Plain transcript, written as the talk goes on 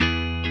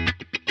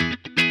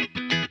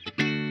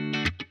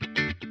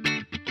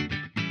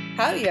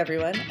Howdy,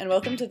 everyone, and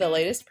welcome to the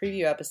latest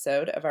preview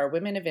episode of our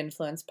Women of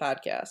Influence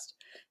podcast.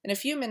 In a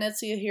few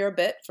minutes, you'll hear a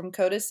bit from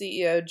CODA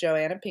CEO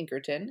Joanna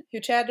Pinkerton, who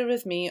chatted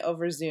with me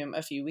over Zoom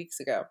a few weeks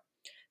ago.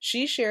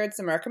 She shared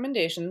some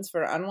recommendations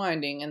for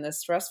unwinding in this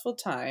stressful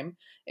time,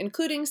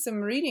 including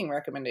some reading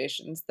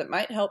recommendations that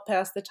might help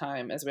pass the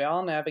time as we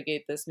all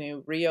navigate this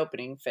new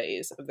reopening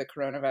phase of the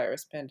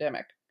coronavirus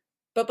pandemic.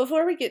 But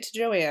before we get to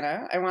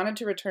Joanna, I wanted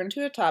to return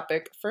to a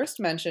topic first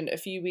mentioned a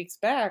few weeks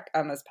back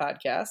on this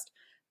podcast,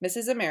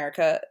 Mrs.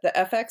 America, the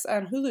FX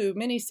on Hulu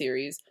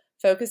miniseries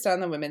focused on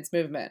the women's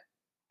movement.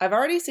 I've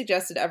already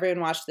suggested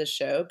everyone watch this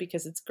show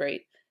because it's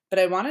great, but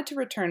I wanted to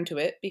return to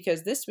it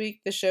because this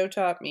week the show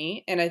taught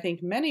me, and I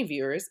think many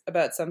viewers,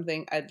 about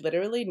something I'd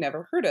literally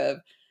never heard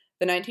of,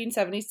 the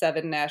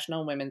 1977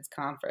 National Women's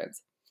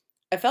Conference.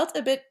 I felt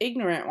a bit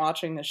ignorant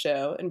watching the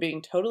show and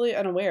being totally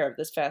unaware of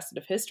this facet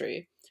of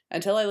history,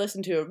 until I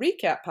listened to a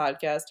recap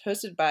podcast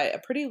hosted by a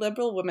pretty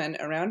liberal woman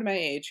around my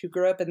age who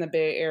grew up in the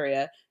Bay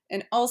Area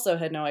and also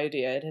had no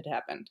idea it had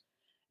happened.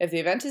 If the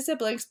event is a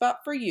blank spot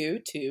for you,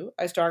 too,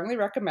 I strongly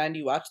recommend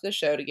you watch the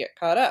show to get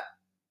caught up.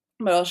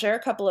 But I'll share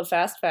a couple of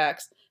fast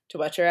facts to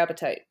whet your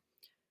appetite.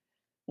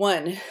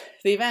 1.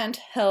 The event,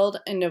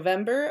 held in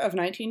November of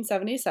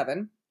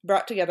 1977,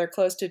 brought together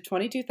close to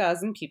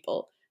 22,000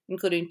 people,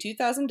 including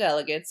 2,000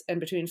 delegates and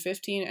between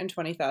 15 and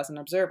 20,000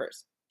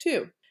 observers.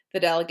 2. The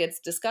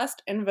delegates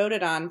discussed and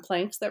voted on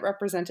planks that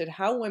represented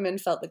how women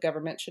felt the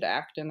government should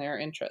act in their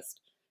interest.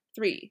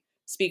 3.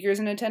 Speakers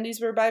and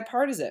attendees were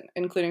bipartisan,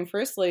 including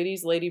First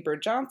Ladies Lady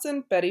Bird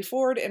Johnson, Betty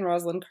Ford, and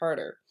Rosalind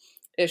Carter.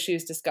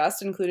 Issues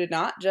discussed included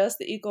not just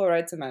the Equal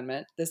Rights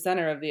Amendment, the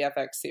center of the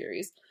FX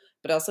series,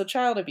 but also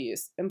child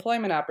abuse,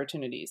 employment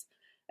opportunities,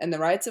 and the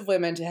rights of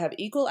women to have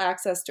equal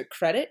access to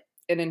credit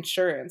and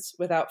insurance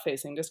without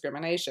facing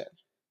discrimination.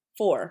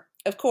 4.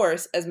 Of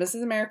course, as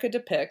Mrs. America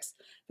depicts,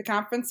 the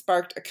conference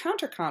sparked a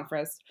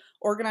counter-conference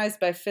organized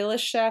by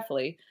Phyllis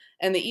Schlafly,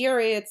 and the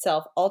ERA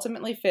itself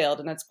ultimately failed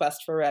in its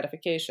quest for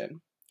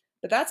ratification.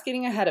 But that's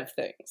getting ahead of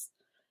things.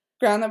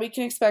 Ground that we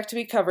can expect to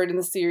be covered in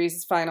the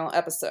series' final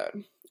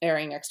episode,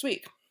 airing next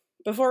week.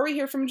 Before we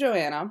hear from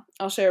Joanna,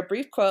 I'll share a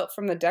brief quote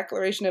from the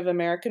Declaration of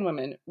American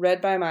Women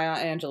read by Maya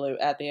Angelou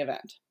at the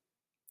event.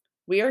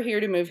 "We are here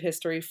to move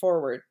history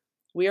forward.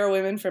 We are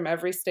women from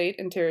every state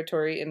and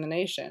territory in the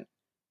nation.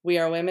 We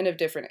are women of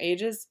different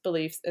ages,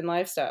 beliefs, and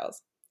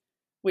lifestyles.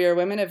 We are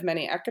women of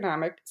many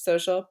economic,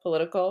 social,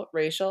 political,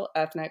 racial,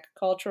 ethnic,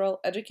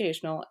 cultural,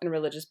 educational, and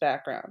religious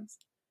backgrounds.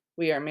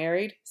 We are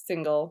married,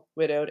 single,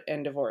 widowed,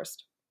 and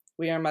divorced.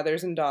 We are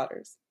mothers and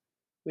daughters.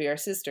 We are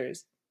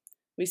sisters.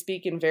 We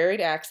speak in varied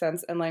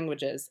accents and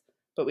languages,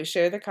 but we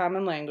share the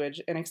common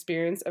language and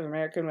experience of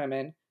American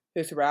women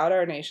who throughout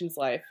our nation's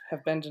life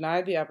have been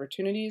denied the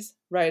opportunities,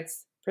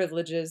 rights,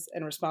 privileges,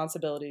 and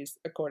responsibilities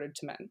accorded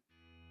to men."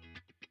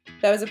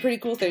 That was a pretty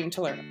cool thing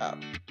to learn about.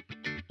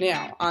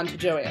 Now, on to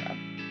Joanna.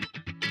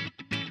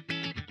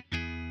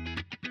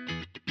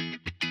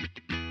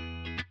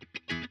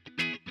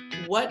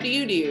 What do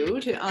you do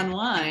to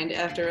unwind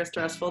after a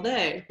stressful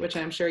day, which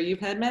I'm sure you've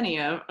had many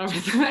of over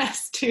the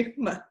last 2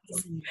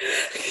 months?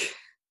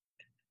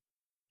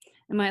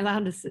 Am I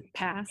allowed to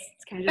pass?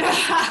 It's kind of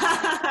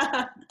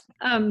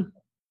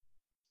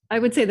I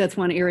would say that's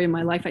one area of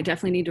my life I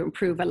definitely need to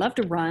improve. I love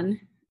to run,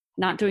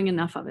 not doing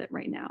enough of it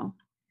right now.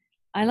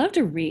 I love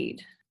to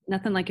read.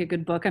 Nothing like a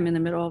good book. I'm in the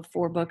middle of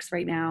 4 books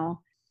right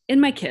now.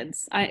 And my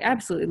kids. I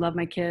absolutely love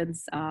my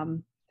kids. I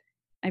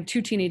have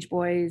 2 teenage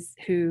boys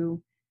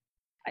who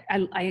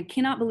I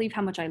cannot believe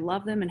how much I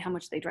love them and how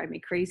much they drive me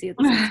crazy at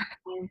the same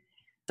time.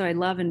 So I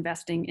love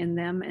investing in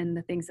them and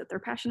the things that they're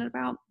passionate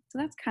about. So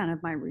that's kind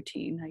of my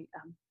routine.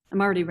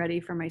 I'm already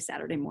ready for my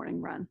Saturday morning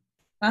run.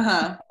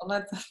 Well,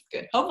 that's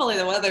good. Hopefully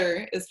the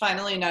weather is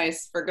finally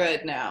nice for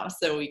good now,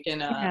 so we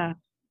can all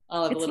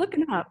have it's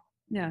looking up.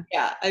 Yeah.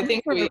 Yeah, I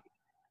think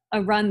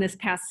a run this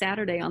past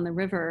Saturday on the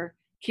river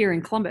here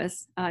in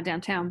Columbus,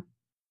 downtown.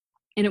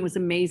 And it was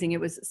amazing. It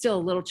was still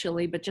a little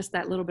chilly, but just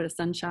that little bit of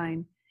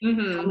sunshine.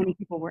 Mm-hmm. How many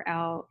people were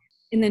out,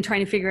 and then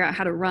trying to figure out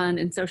how to run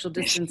and social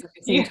distance at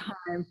the same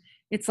time.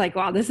 It's like,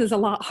 wow, this is a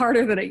lot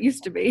harder than it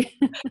used to be.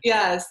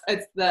 Yes,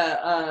 it's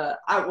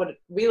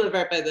we live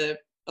right by the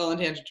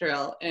Olentangy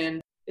Trail,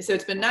 and so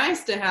it's been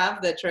nice to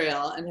have the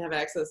trail and have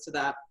access to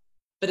that.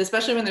 But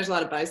especially when there's a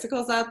lot of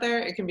bicycles out there,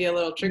 it can be a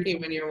little tricky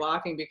when you're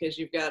walking because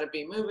you've got to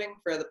be moving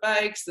for the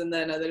bikes, and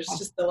then there's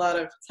just a lot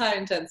of high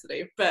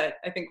intensity. But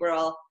I think we're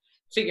all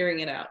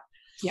figuring it out.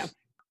 Yeah.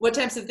 What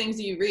types of things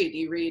do you read? Do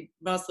you read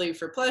mostly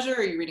for pleasure?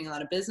 Are you reading a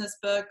lot of business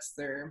books?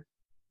 Or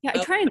Yeah,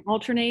 I try and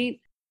alternate.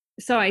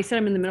 So I said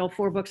I'm in the middle of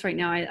 4 books right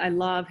now. I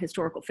love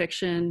historical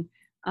fiction,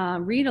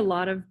 read a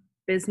lot of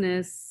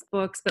business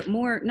books, but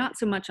more, not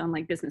so much on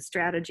like business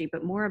strategy,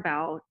 but more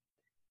about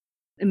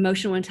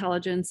emotional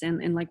intelligence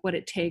and like what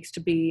it takes to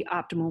be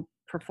optimal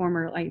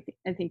performer. I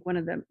think one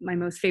of my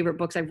most favorite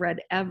books I've read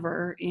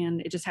ever, and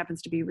it just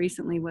happens to be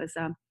recently, was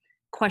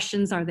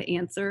Questions Are the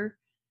Answer.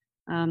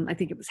 I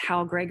think it was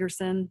Hal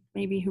Gregerson,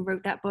 maybe, who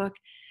wrote that book.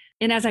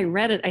 And as I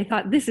read it, I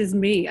thought, this is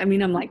me. I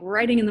mean, I'm like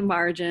writing in the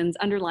margins,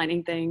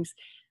 underlining things.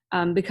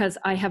 because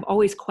I have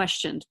always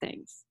questioned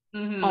things,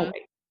 always.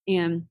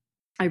 And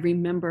I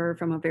remember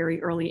from a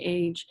very early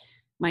age,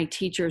 my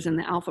teachers in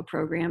the Alpha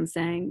program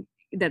saying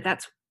that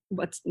that's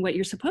what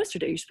you're supposed to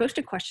do. You're supposed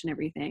to question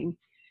everything.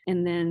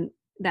 And then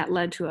that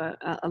led to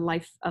a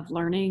life of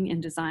learning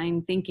and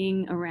design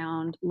thinking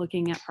around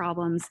looking at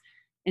problems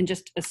and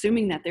just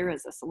assuming that there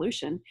is a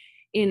solution.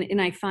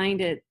 And I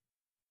find it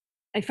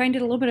a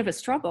little bit of a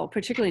struggle,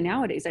 particularly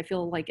nowadays. I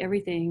feel like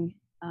everything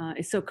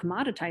is so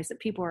commoditized that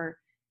people are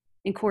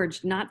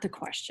encouraged not to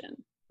question.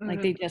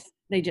 Like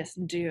they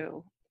just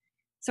do.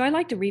 So I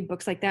like to read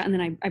books like that, and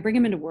then I bring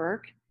them into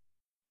work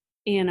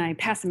and I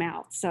pass them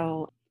out.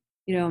 So,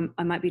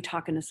 I might be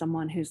talking to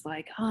someone who's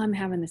like, oh, I'm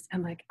having this.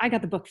 I'm like, I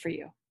got the book for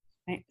you.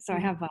 Right? So I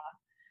have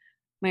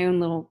my own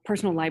little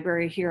personal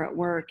library here at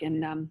work.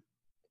 And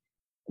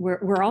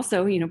we're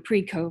also,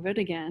 pre-COVID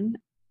again,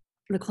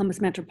 the Columbus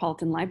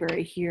Metropolitan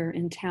Library here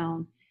in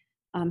town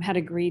had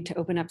agreed to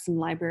open up some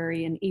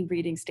library and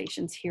e-reading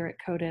stations here at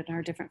CODA in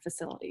our different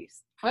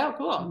facilities. Wow,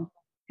 cool.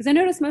 Because I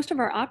noticed most of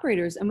our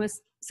operators,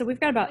 so we've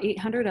got about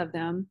 800 of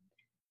them.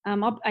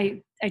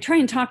 I try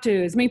and talk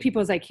to as many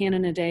people as I can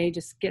in a day,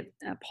 just get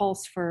a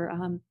pulse for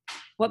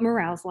what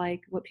morale's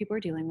like, what people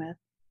are dealing with.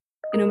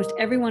 And almost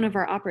every one of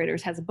our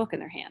operators has a book in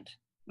their hand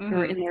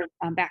or in their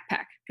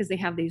backpack because they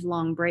have these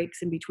long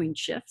breaks in between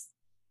shifts.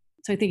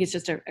 So I think it's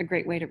just a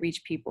great way to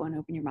reach people and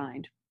open your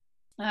mind.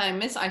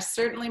 I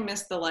certainly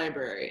miss the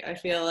library. I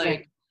feel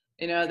like,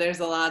 there's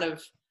a lot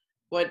of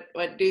what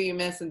do you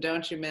miss and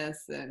don't you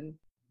miss?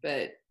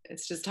 But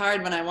it's just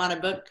hard when I want a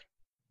book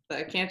that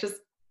I can't just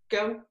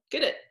go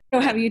get it. So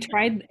have you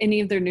tried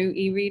any of their new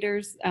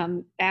e-readers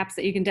apps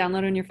that you can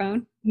download on your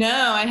phone?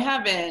 No, I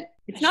haven't.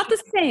 It's not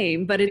the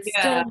same, but it's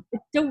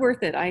still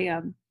worth it.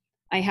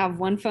 I have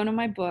one phone on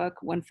my book,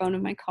 one phone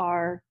in my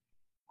car,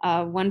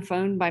 one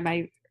phone by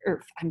my,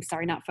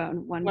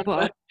 one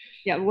book.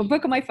 Yeah, one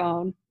book on my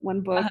phone,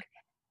 one book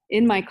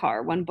in my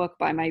car, one book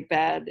by my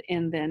bed,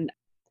 and then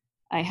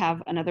I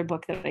have another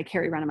book that I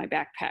carry around in my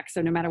backpack.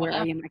 So no matter where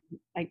I am,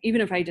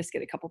 even if I just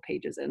get a couple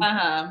pages in.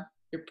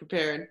 You're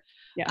prepared.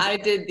 Yeah. I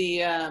did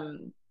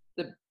the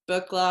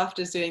Book Loft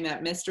is doing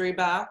that mystery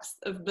box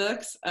of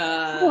books.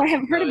 I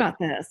haven't heard about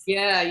this.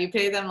 Yeah, you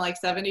pay them like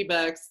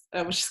 $70,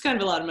 which is kind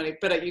of a lot of money,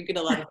 but you get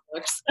a lot of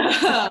books.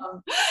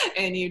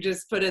 And you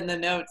just put in the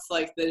notes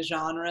like the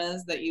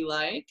genres that you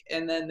like,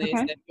 and then they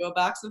send you a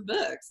box of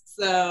books.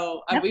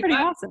 So that's pretty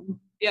awesome.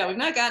 Yeah, we've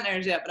not gotten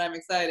ours yet, but I'm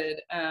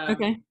excited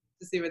to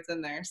see what's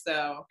in there.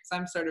 So, because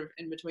I'm sort of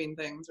in between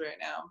things right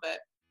now, but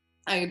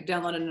I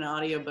downloaded an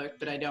audiobook,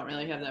 but I don't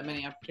really have that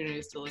many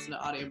opportunities to listen to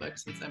audiobooks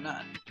since I'm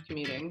not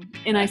commuting.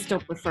 And I still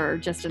prefer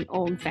just an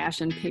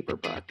old-fashioned paper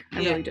book. I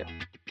really do.